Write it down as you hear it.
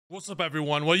What's up,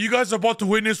 everyone? What you guys are about to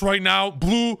witness right now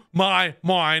blew my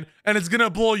mind, and it's gonna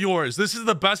blow yours. This is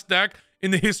the best deck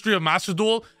in the history of Master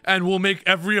Duel, and will make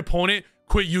every opponent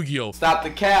quit Yu-Gi-Oh! Stop the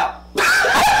cap.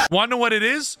 Wanna know what it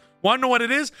is? Wanna know what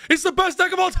it is? It's the best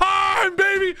deck of all time,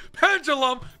 baby!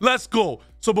 Pendulum! Let's go.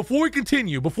 So before we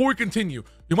continue,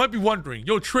 you might be wondering,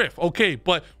 yo, Trif, okay,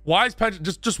 but why is Pendulum?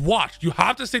 Just watch. You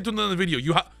have to stay tuned to the video.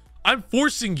 I'm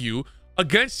forcing you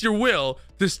against your will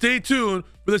to stay tuned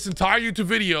for this entire YouTube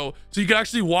video so you can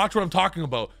actually watch what I'm talking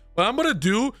about. What I'm gonna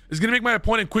do is gonna make my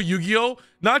opponent quit Yu-Gi-Oh!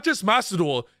 Not just Master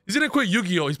Duel. He's gonna quit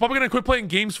Yu-Gi-Oh! He's probably gonna quit playing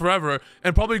games forever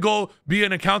and probably go be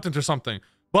an accountant or something.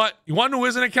 But you wanna know who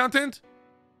is an accountant?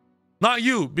 Not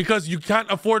you, because you can't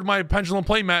afford my Pendulum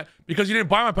playmat because you didn't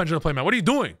buy my Pendulum playmat. What are you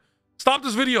doing? Stop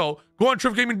this video, go on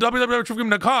Trif Gaming,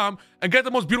 www.trifgaming.com, and get the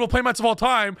most beautiful playmats of all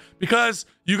time because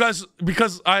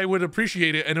I would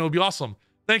appreciate it and it would be awesome.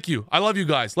 Thank you. I love you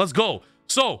guys. Let's go.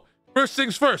 So, first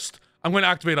things first, I'm going to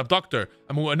activate Abductor.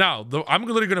 I'm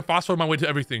literally going to fast forward my way to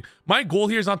everything. My goal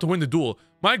here is not to win the duel.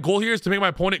 My goal here is to make my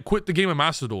opponent quit the game of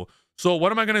Master Duel. So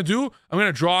what am I going to do? I'm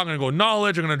going to draw. I'm going to go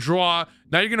knowledge. I'm going to draw.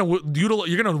 Now you're going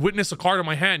to witness a card in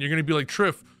my hand. You're going to be like,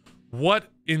 Trif, what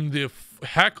in the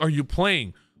heck are you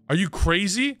playing? Are you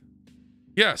crazy?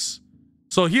 Yes.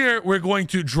 So here we're going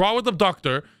to draw with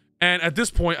Abductor. And at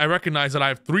this point, I recognize that I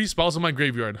have 3 spells in my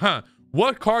graveyard.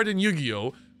 What card in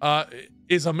Yu-Gi-Oh!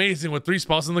 Is amazing with 3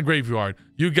 spells in the graveyard?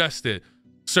 You guessed it.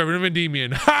 Servant of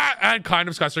Endymion. And kind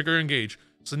of Skystriker Engage.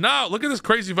 So now, look at this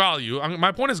crazy value. My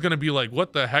opponent is going to be like,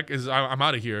 what the heck is... I'm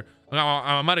out of here.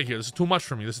 I'm out of here. This is too much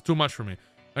for me. I'm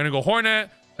going to go Hornet.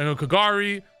 I'm going to go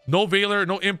Kagari. No Veiler.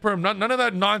 No Imperm. None of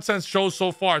that nonsense shows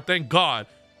so far. Thank God.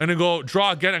 I'm going to go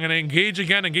draw again. I'm going to engage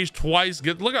again. Engage twice.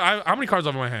 Look at how many cards I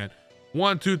have in my hand.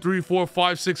 1, 2, 3, 4,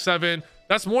 5, 6, 7.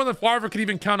 That's more than Farver could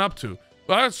even count up to.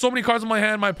 But I have so many cards in my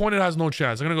hand, my opponent has no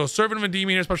chance. I'm going to go Servant of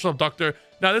Endymion here, Special Abductor.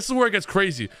 Now, this is where it gets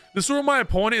crazy. This is where my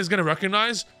opponent is going to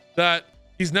recognize that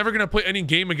he's never going to play any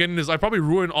game again in his... I probably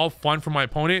ruined all fun for my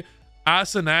opponent.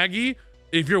 Asanagi,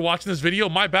 if you're watching this video,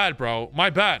 my bad, bro. My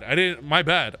bad. My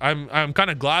bad. I'm kind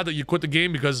of glad that you quit the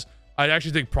game because I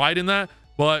actually take pride in that.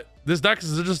 But this deck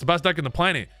is just the best deck in the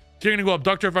planet. So you're going to go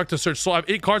Abductor effect to search. So I have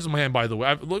 8 cards in my hand, by the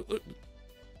way.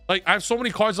 I have so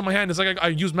many cards in my hand. It's like I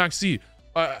use Max C.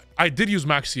 I did use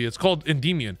Max C. It's called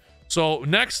Endymion. So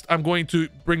next, I'm going to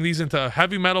bring these into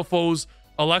Heavy Metal Foes,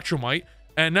 Electromite.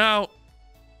 And now,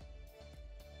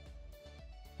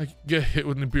 I get hit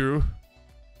with Nibiru.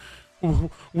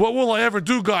 What will I ever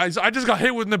do, guys? I just got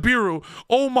hit with Nibiru.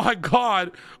 Oh my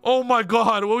god. Oh my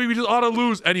god. Well, we just ought to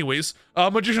lose. Anyways,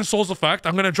 Magician Souls effect.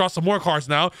 I'm going to draw some more cards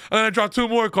now. I'm going to draw 2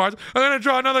 more cards. I'm going to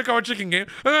draw another card Chicken Game.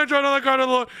 I'm going to draw another card of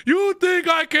the Lord. You think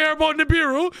I care about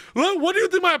Nibiru? What do you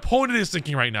think my opponent is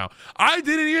thinking right now? I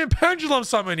didn't even Pendulum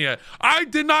Summon yet. I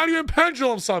did not even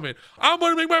Pendulum Summon. I'm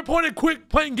going to make my opponent quit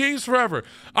playing games forever.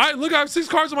 Look, I have 6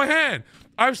 cards in my hand.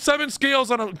 I have 7 scales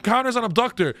on counters on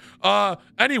Abductor.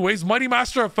 Anyways, Mighty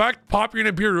Master effect, pop your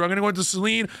Nibiru. I'm gonna go into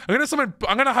Celine. I'm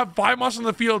gonna have 5 monsters in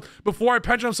the field before I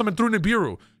Pendulum summon through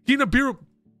Nibiru. Nibiru.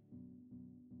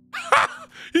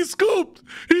 He scooped.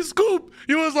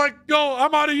 He was like, yo,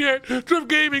 I'm out of here. Trif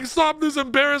Gaming, stop this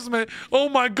embarrassment. Oh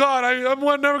my god,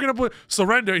 I'm never gonna play.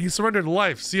 Surrender. He surrendered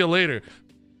life. See you later.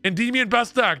 Endymion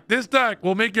best deck. This deck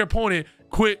will make your opponent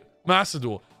quit Master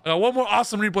Duel. One more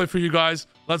awesome replay for you guys.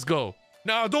 Let's go.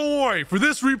 Now, don't worry. For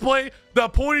this replay, the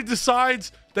opponent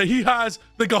decides that he has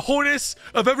the cojones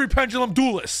of every Pendulum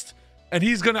duelist. And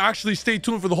he's going to actually stay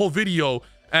tuned for the whole video.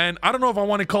 And I don't know if I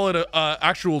want to call it a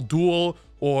actual duel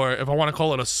or if I want to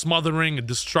call it a smothering, a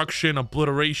destruction,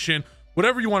 obliteration,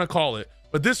 whatever you want to call it.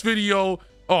 But this video,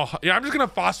 oh, yeah, I'm just going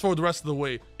to fast forward the rest of the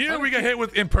way. Here we get hit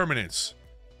with impermanence.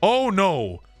 Oh,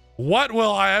 no. What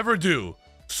will I ever do?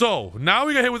 So, now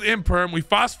we get hit with imperm. We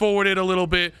fast forwarded a little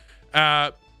bit.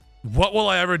 What will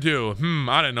I ever do?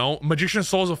 I don't know. Magician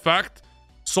Souls effect.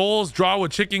 Souls draw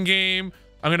with Chicken Game.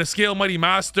 I'm gonna scale Mighty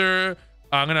Master.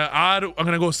 I'm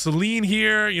gonna go Celine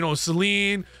here. You know,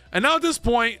 Celine. And now at this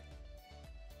point,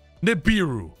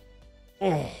 Nibiru.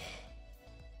 Oh.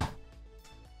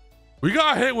 We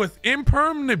got hit with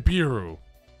Imperm Nibiru.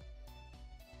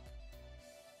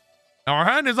 Now our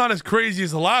hand is not as crazy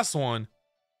as the last one.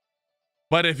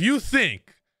 But if you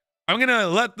think I'm gonna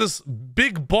let this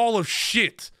big ball of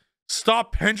shit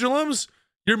stop pendulums,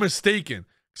 you're mistaken.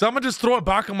 Because I'm gonna just throw it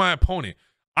back on my opponent.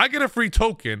 I get a free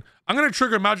token. I'm gonna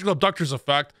trigger Magical Abductor's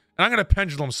effect, and I'm gonna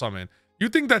pendulum summon. You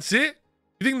think that's it?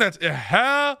 You think that's a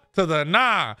hell to the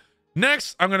nah?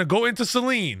 Next, I'm gonna go into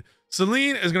Celine.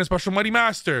 Celine is gonna special Mighty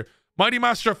Master. Mighty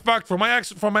Master effect for my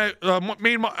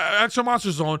main extra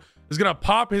monster zone is gonna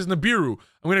pop his Nibiru.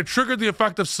 I'm gonna trigger the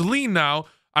effect of Celine now.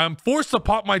 I'm forced to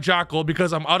pop my Jackal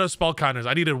because I'm out of spell counters.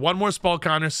 I needed one more spell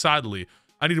counter, sadly.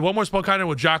 I needed one more spell counter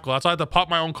with Jackal. That's why I had to pop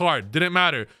my own card. Didn't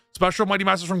matter. Special Mighty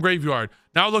Masters from Graveyard.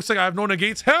 Now it looks like I have no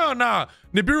negates. Hell nah.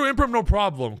 Nibiru Imperm, no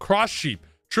problem. Cross Sheep.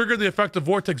 Trigger the effect of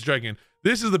Vortex Dragon.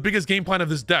 This is the biggest game plan of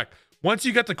this deck. Once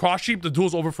you get the Cross Sheep, the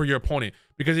duel's over for your opponent.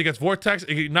 Because he gets Vortex,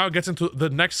 now it gets into the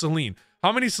next Selene.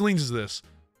 How many Selenes is this?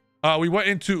 We went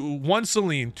into 1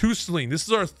 Selene, 2 Selene. This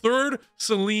is our 3rd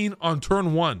Selene on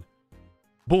turn 1.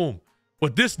 Boom.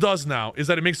 What this does now is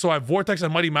that it makes so I have Vortex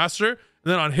and Mighty Master.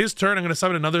 And then on his turn, I'm going to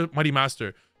summon another Mighty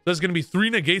Master. There's going to be 3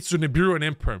 negates to Nibiru and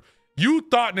Imperm. You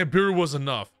thought Nibiru was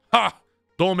enough. Ha!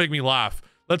 Don't make me laugh.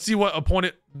 Let's see what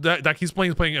opponent that he's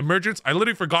playing is playing. Emergence. I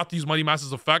literally forgot to use Mighty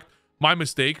Master's effect. My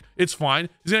mistake. It's fine.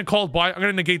 He's going to call it by. I'm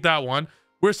going to negate that one.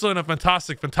 We're still in a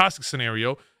fantastic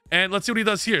scenario. And let's see what he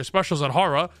does here. Specials on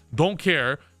Hara. Don't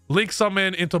care. Link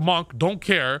summon into Monk. Don't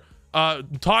care.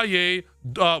 Taye,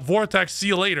 Vortex. See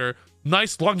you later.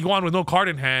 Nice Long Yuan with no card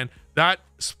in hand. That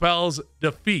spells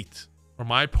defeat for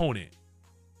my opponent.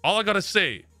 All I got to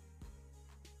say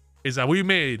is that we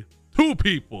made 2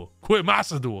 people quit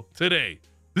Master Duel today.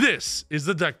 This is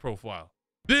the deck profile.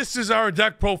 This is our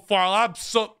deck profile.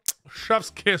 Chef's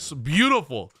kiss.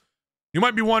 Beautiful. You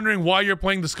might be wondering why you're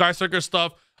playing the Sky Circuit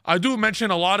stuff. I do mention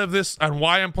a lot of this and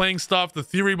why I'm playing stuff, the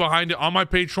theory behind it on my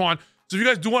Patreon. So if you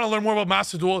guys do want to learn more about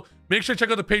Master Duel, make sure to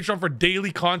check out the Patreon for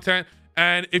daily content.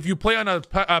 And if you play on a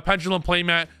Pendulum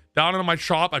playmat down on my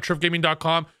shop at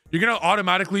trifgaming.com, you're going to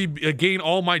automatically gain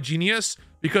all my genius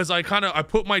because I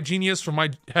put my genius from my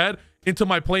head into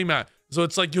my playmat. So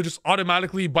it's like you'll just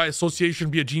automatically, by association,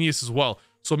 be a genius as well.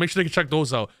 So make sure you can check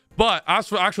those out. But as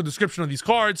for the actual description of these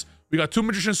cards, we got 2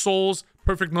 Magician Souls,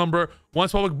 perfect number, 1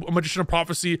 Spell Magician of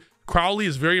Prophecy. Crowley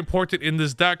is very important in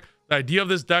this deck. The idea of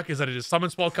this deck is that it is summon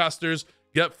spellcasters,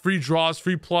 get free draws,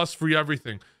 free plus, free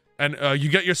everything. And you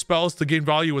get your spells to gain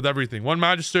value with everything. 1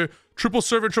 Magister, triple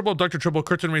Servant, triple Abductor, triple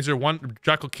Curtain Raiser, 1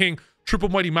 Jackal King, triple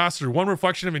Mighty Master, 1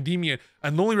 Reflection of Endymion.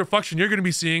 And the only reflection you're going to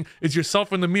be seeing is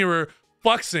yourself in the mirror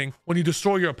flexing when you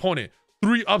destroy your opponent.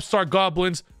 3 Upstart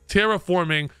Goblins,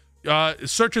 Terraforming,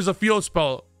 Searches a Field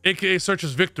Spell, aka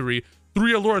Searches Victory,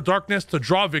 3 Allure of Darkness to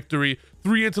draw victory,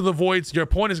 3 Into the Voids. Your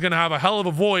opponent is going to have a hell of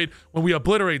a void when we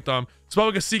obliterate them.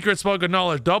 Spellbook of Secret, Spellbook of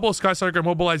Knowledge, double Sky Striker,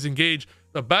 Mobilize, Engage.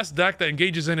 The best deck that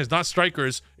engages in is not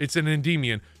Strikers, it's an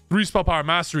Endymion. 3 Spell Power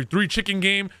Mastery, 3 Chicken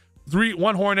Game,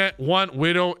 1 Hornet, 1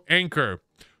 Widow Anchor,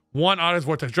 1 Oddities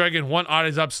Vortex Dragon, 1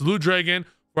 Oddities Absolute Dragon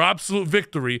for absolute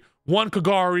victory, 1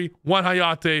 Kagari, 1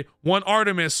 Hayate, 1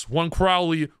 Artemis, 1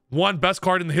 Crowley, 1 best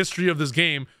card in the history of this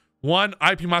game, 1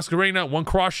 IP Masquerena, 1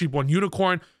 Cross Sheep, 1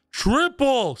 Unicorn,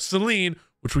 triple Selene,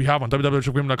 which we have on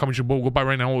www.trifgaming.com. You should go buy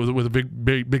right now with a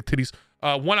big titties.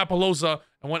 1 Appaloosa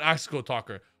and 1 Axico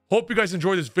Talker. Hope you guys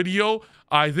enjoyed this video.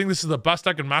 I think this is the best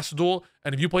deck in Master Duel,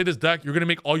 and if you play this deck, you're gonna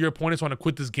make all your opponents want to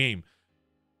quit this game.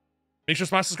 Make sure to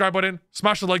smash the subscribe button,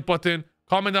 smash the like button,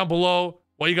 comment down below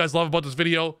what you guys love about this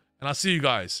video, and I'll see you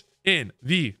guys in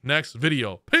the next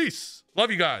video. Peace.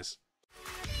 Love you guys.